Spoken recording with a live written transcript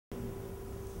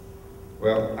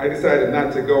Well, I decided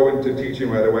not to go into teaching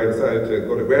right away. I decided to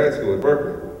go to grad school at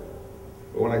Berkeley.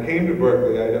 But when I came to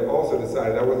Berkeley, I also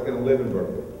decided I wasn't going to live in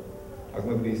Berkeley. I was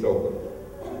going to be in East Oakland.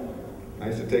 I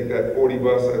used to take that 40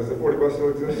 bus. Does the 40 bus still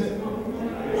exist?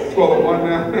 It's 1201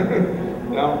 now.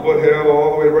 Down Foothill,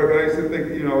 all the way to Berkeley. I used to think,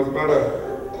 you know, it was about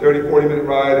a 30, 40-minute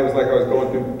ride. It was like I was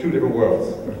going through two different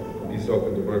worlds, from East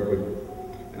Oakland to Berkeley.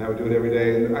 And I would do it every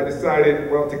day. And I decided,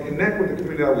 well, to connect with the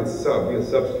community, I would be a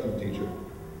substitute teacher.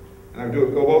 And I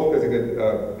would go both because it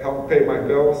could help pay my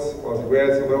bills while I was in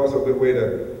grad school, but also a good way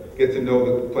to get to know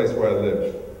the place where I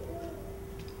lived.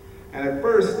 And at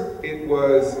first, it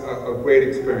was a great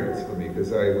experience for me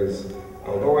because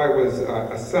although I was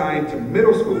assigned to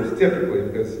middle schools typically,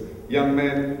 because young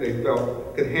men, they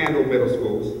felt, could handle middle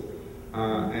schools,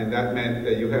 and that meant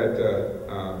that you had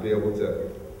to be able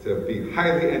to be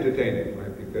highly entertaining,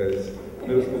 right? Because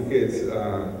middle school kids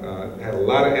had a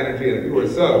lot of energy, and if you were a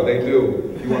sub, they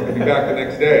knew you wanted to be back the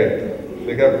next day.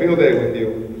 They got a field day with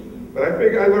you. But I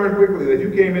figured I learned quickly that if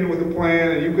you came in with a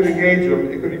plan and you could engage them,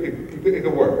 it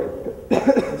could work.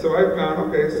 And so I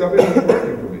found, okay, something was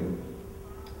working for me.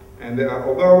 And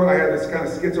although I had this kind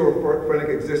of schizophrenic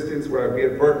existence where I'd be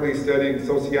at Berkeley studying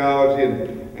sociology,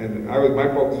 and my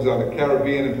focus was on the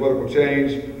Caribbean and political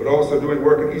change, but also doing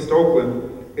work in East Oakland,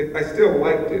 I still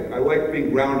liked it. I liked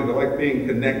being grounded. I liked being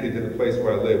connected to the place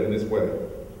where I lived in this way.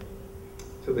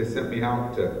 So they sent me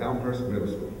out to Elmhurst Middle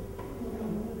School.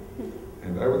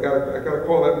 And I got a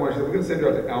call that morning. She said, we're going to send you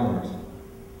out to Elmhurst.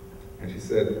 And she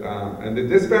said, and the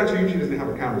dispatcher usually doesn't have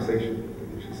a conversation.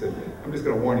 She said, I'm just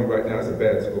going to warn you right now, it's a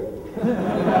bad school.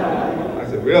 I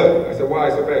said, really? I said, why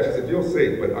so bad? She said, you'll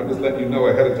see, but I'm just letting you know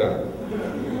ahead of time.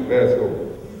 Bad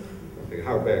school. I think,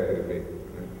 how bad could it be?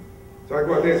 So I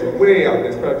go out there, it's way out there,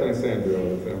 it's practically in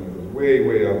Sandville. It was way,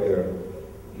 way out there,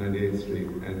 98th Street.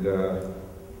 And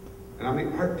I'm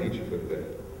the art teacher for the day.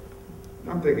 And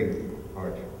I'm thinking,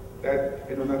 art. That,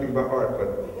 you know nothing about art, but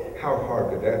how hard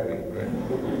could that be, right?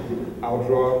 I'll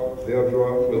draw, they'll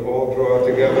draw, we'll all draw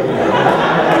together. We'll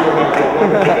have a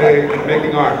wonderful day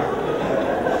making art.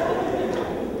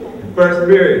 First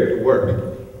period, it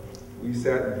worked. We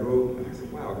sat and drew, and I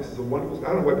said, wow, this is a wonderful, I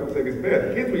don't know why people think it's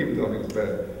bad. The kids were even telling me it's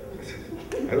bad.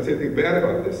 I don't see anything bad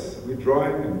about this. We're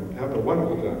drawing and having a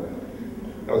wonderful time.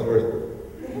 That was first period.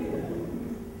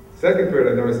 Second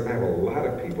period, I noticed I have a lot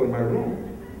of people in my room.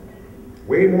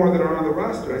 Way more than are on the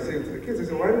roster. I said to the kids, I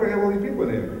said, why do I have all these people in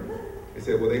here? They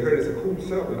said, well, they heard it's a cool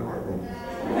sub in the art room.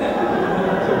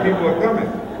 So people are coming.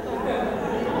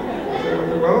 I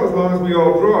said, well, as long as we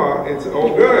all draw, it's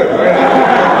all good, right?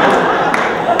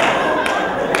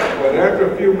 But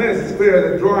after a few minutes, it's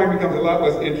clear that drawing becomes a lot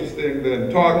less interesting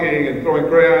than talking and throwing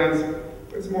crayons.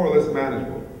 It's more or less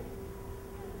manageable.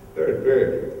 Third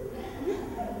period.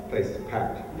 Place is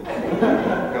packed.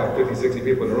 Got 50, 60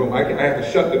 people in the room. I have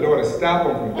to shut the door to stop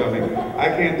them from coming. I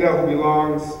can't tell who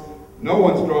belongs. No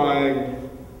one's drawing.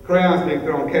 Crayons being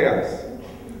thrown, chaos.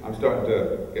 I'm starting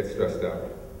to get stressed out.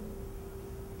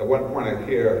 At one point I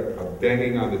hear a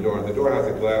banging on the door, and the door has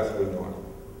a glass window on it.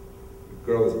 The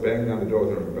girl is banging on the door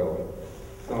with her umbrella.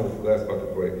 It sounds like the glass about to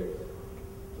break.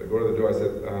 So I go to the door, I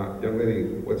said, young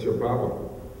lady, what's your problem?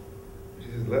 She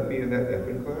says, let me in that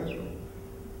effing classroom.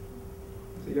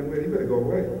 I said, young lady, you better go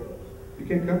away. You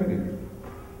can't come in here.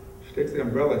 She takes the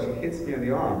umbrella and she hits me on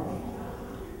the arm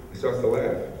and starts to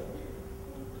laugh.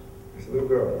 I said, little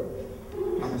girl,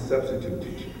 I'm a substitute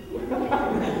teacher.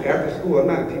 After school, I'm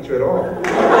not a teacher at all. If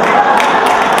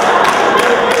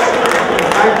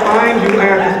I find you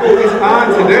after school, it's on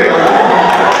today.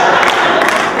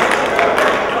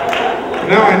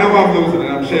 Now I know I'm losing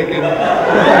and I'm shaking.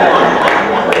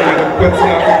 Trying to put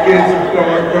stuff the kids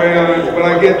throwing crayons, but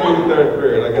I get through third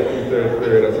period.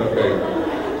 That's okay.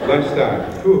 Lunchtime.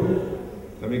 Whew.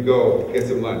 Let me go get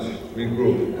some lunch.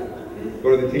 Regroup. Go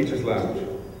to the teacher's lounge.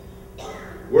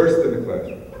 Worse than the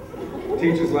classroom.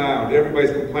 Teacher's lounge.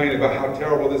 Everybody's complaining about how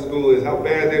terrible this school is, how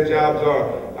bad their jobs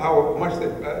are, how much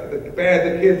bad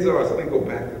the kids are. So they go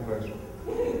back to the classroom.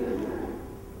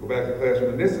 Go back to the classroom,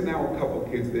 and there's now a couple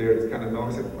of kids there that's kind of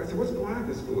knowing. I said, what's going on at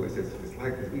this school? They said, it's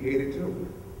like this. We hate it too.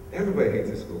 Everybody hates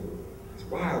this school. It's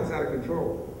wild. It's out of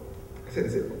control. I said,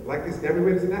 is it like this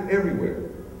everywhere? It's not everywhere,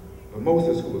 but most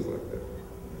of the schools like that.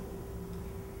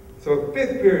 So the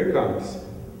fifth period comes,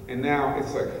 and now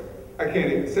it's like, I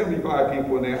can't even, 75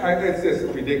 people in there. It's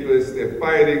just ridiculous. They're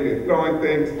fighting, they're throwing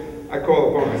things. I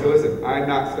call the phone. I said, listen, I'm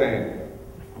not staying.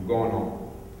 I'm going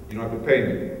home. You don't have to pay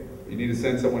me. You need to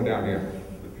send someone down here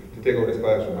to take over this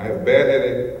classroom. I have a bad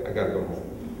headache. I got to go home.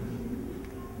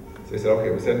 So they said, okay,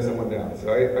 we're sending someone down.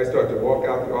 So I start to walk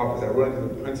out the office. I run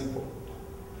into the principal.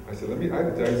 I said, I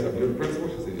have to tell you something. You're the principal?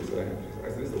 She said, yes, I am. I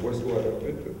said, this is the worst school I've ever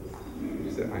been to.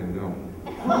 She said, I know.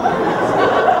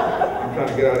 I'm trying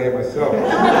to get out of here myself.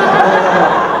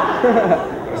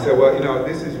 I said, well, you know,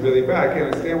 this is really bad. I can't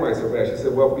understand why it's so bad. She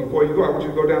said, well, before you go, I want you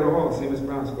to go down the hall and see Miss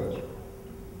Brown's classroom.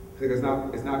 She said, it's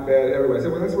not bad everywhere. I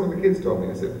said, well, that's what the kids told me.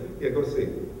 I said, yeah, go see.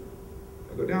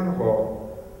 I go down the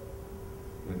hall,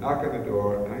 and I knock on the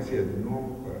door, and I see a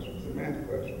normal classroom. It's a math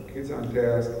classroom. Kids on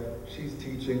task. She's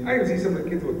teaching. I even see some of the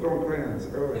kids were throwing crayons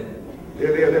early.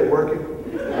 They're working.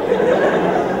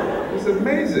 It's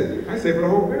amazing. I say for the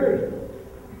whole period.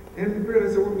 And the period,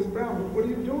 I said, well, Miss Brown, what are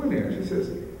you doing there? She says,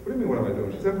 what do you mean, what am I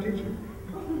doing? She said, I'm teaching.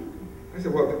 I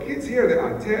said, well, the kids here, they're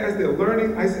on task, they're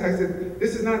learning. I said,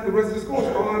 this is not the rest of the school.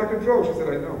 It's all out of control. She said,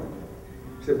 I know.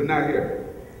 She said, but not here.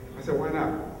 I said, why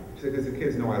not? She said, because the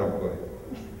kids know I don't play.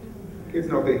 Kids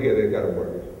know if they're here, they've got to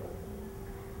work.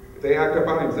 If they act up,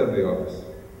 I don't even send them to the office.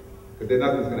 Because then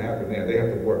nothing's going to happen there. They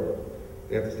have to work.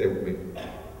 They have to stay with me. I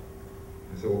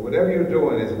said, well, whatever you're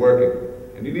doing is working.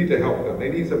 And you need to help them. They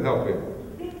need some help here.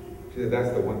 She said, that's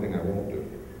the one thing I won't do.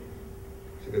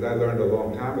 She said, because I learned a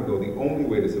long time ago, the only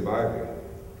way to survive here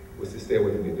was to stay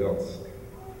away from the adults.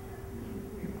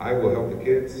 I will help the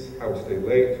kids. I will stay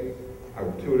late. I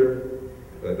will tutor.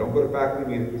 But I don't go to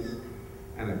faculty meetings.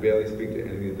 And I barely speak to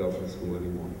any of the adults in the school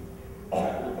anymore.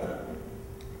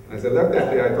 And as I left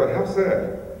that day, I thought, how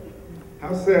sad.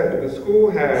 How sad that the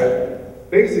school had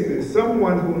basically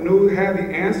someone who had the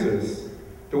answers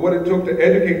to what it took to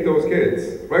educate those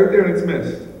kids, right there in its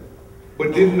midst,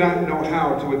 but did not know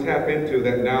how to tap into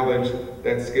that knowledge,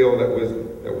 that skill that was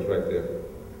right there.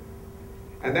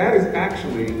 And that is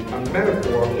actually a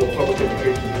metaphor for public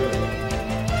education.